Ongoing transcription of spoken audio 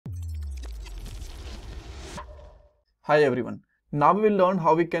Hi everyone. Now we will learn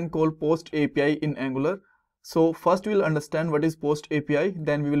how we can call post API in Angular. So first we will understand what is post API,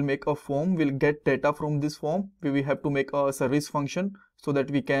 then we will make a form, we'll get data from this form. We will have to make a service function so that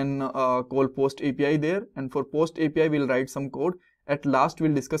we can call post API there, and for post API we'll write some code. At last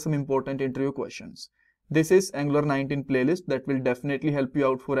we'll discuss some important interview questions. This is Angular 19 playlist that will definitely help you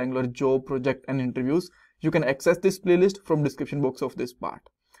out for Angular job, project and interviews. You can access this playlist from description box of this part.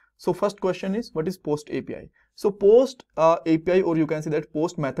 So first question is, what is post API? So post API, or you can say that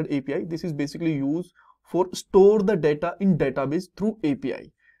post method API, this is basically used for store the data in database through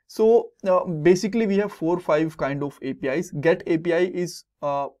API. So basically we have 4-5 kind of APIs. Get API is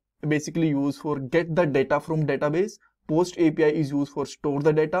basically used for get the data from database. Post API is used for store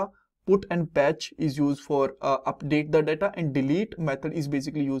the data. Put and patch is used for update the data, and delete method is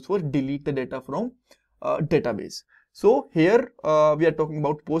basically used for delete the data from database. So here we are talking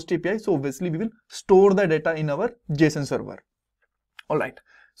about post API. So obviously we will store the data in our JSON server. All right.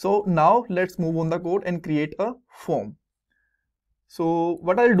 So now let's move on the code and create a form. So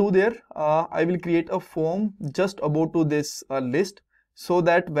what I'll do there, I will create a form just about to this list, so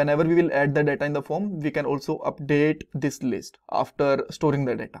that whenever we will add the data in the form, we can also update this list after storing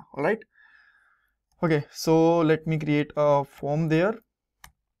the data. All right. Okay. So let me create a form there.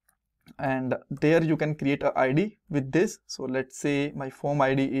 And there you can create a ID with this. So let's say my form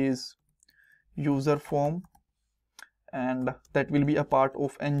ID is user form, and that will be a part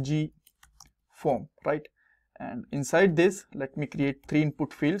of ng form, right? And inside this, let me create 3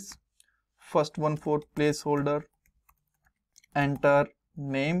 input fields. First one for placeholder, enter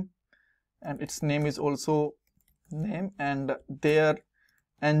name, and its name is also name, and there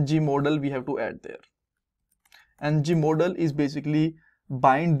ng model we have to add there. Ng model is basically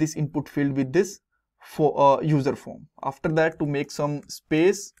bind this input field with this for user form. After that, to make some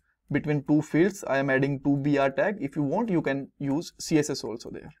space between two fields, I am adding 2br tag. If you want, you can use CSS also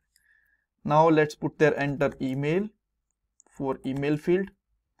there. Now let's put there enter email for email field,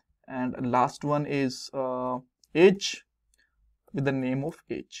 and last one is age with the name of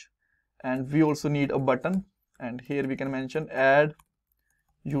age. And we also need a button, and here we can mention add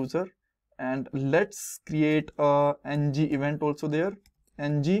user, and let's create a ng event also there,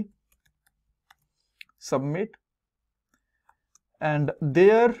 ng submit, and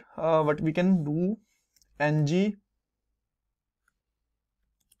there what we can do, ng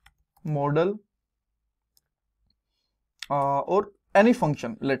model or any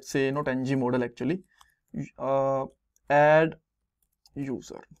function, let's say not ng model actually, add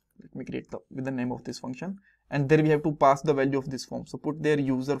user. Let me create with the name of this function, and there we have to pass the value of this form. So put there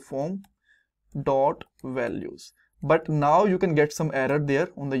user form dot values. But now you can get some error there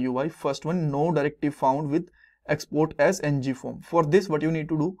on the UI. First one, no directive found with export as ng form. For this, what you need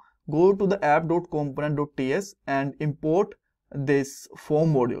to do, go to the app.component.ts and import this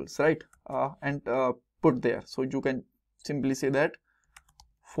form modules, right? And put there. So you can simply say that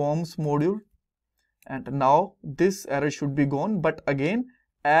forms module, and now this error should be gone. But again,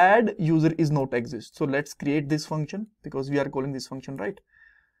 add user is not exist. So let's create this function, because we are calling this function, right?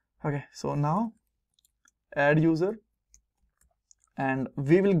 Okay, so now add user, and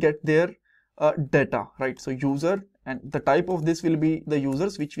we will get their data, right? So user, and the type of this will be the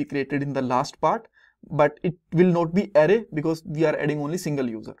users which we created in the last part, but it will not be array because we are adding only single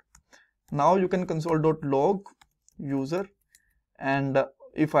user. Now you can console.log user, and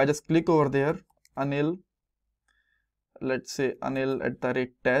if I just click over there, Anil, let's say Anil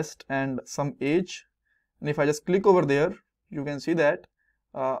 @test and some age, and if I just click over there, you can see that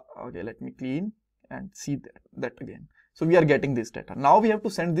okay, let me clean and see that again. So we are getting this data. Now we have to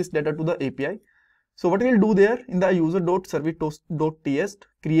send this data to the API. So what we'll do there, in the user.service.ts,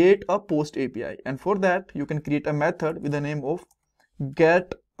 create a post API, and for that you can create a method with the name of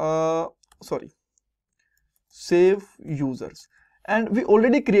get save users, and we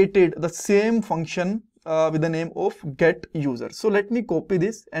already created the same function with the name of get user. So let me copy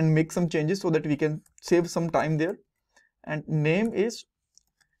this and make some changes so that we can save some time there. And name is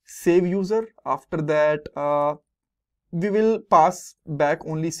save user. After that we will pass back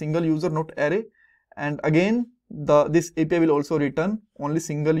only single user, not array, and again this API will also return only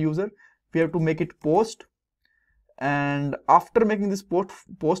single user. We have to make it post, and after making this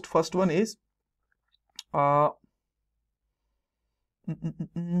post first one is yeah,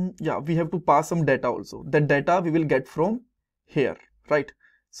 we have to pass some data also. That data we will get from here, right?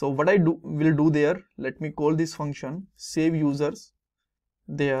 So what I will do there, let me call this function save users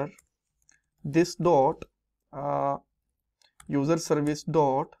there, this dot user service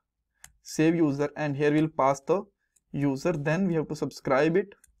dot save user, and here we'll pass the user. Then we have to subscribe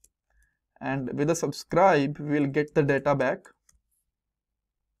it, and with the subscribe we will get the data back.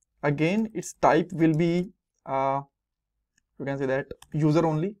 Again, its type will be you can say that user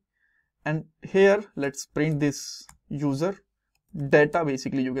only, and here let's print this user data,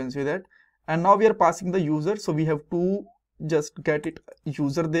 basically you can say that. And now we are passing the user, so we have to just get it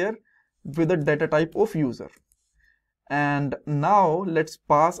user there with the data type of user. And now let's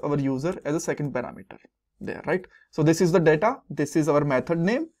pass our user as a second parameter there, right? So this is the data, this is our method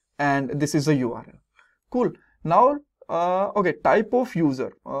name, and this is the URL. Cool. Now okay, type of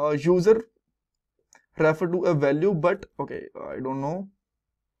user, user refer to a value, but okay, I don't know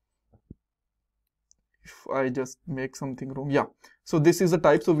if I just make something wrong. Yeah, so this is the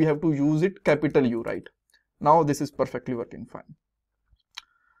type, so we have to use it capital U, right? Now this is perfectly working fine.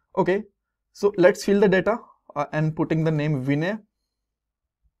 Okay, so let's fill the data and putting the name Vinay,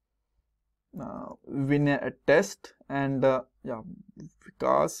 Vinay at test, and yeah,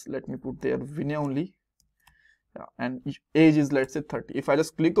 because let me put there Vinay only. Yeah, and age is, let's say, 30. If I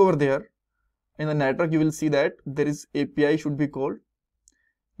just click over there in the network, you will see that there is API should be called,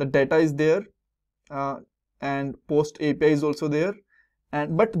 the data is there, and post API is also there,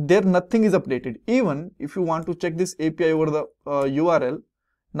 and but there nothing is updated. Even if you want to check this API over the URL,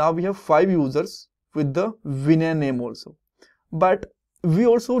 now we have 5 users with the Vinay name also, but we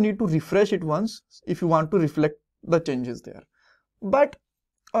also need to refresh it once if you want to reflect the changes there. But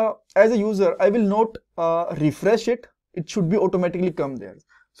as a user, I will not refresh it, it should be automatically come there.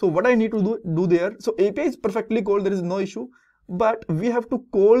 So what I need to do there, so API is perfectly called, there is no issue, but we have to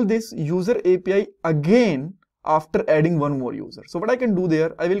call this user API again after adding one more user. So what I can do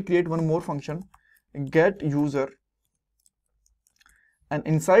there, I will create one more function, get user, and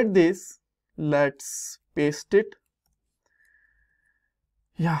inside this let's paste it.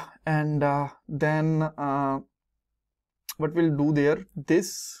 Yeah, and then what we'll do there,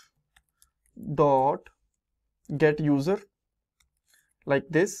 this dot get user, like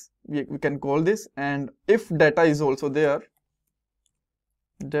this we can call this, and if data is also there,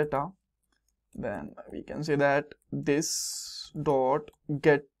 data, then we can say that this dot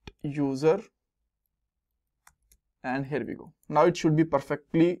get user, and here we go. Now it should be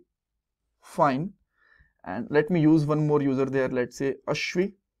perfectly fine. And let me use one more user there, let's say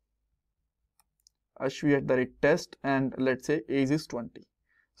Ashwi at the rate test, and let's say age is 20.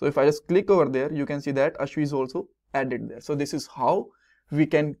 So if I just click over there, you can see that Ashwi is also added there. So this is how we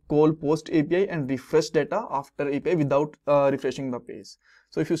can call post API and refresh data after API without refreshing the page.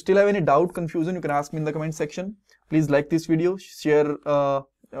 So if you still have any doubt, confusion, you can ask me in the comment section. Please like this video, share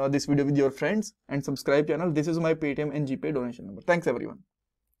this video with your friends, and subscribe channel. This is my Paytm and GPay donation number. Thanks everyone.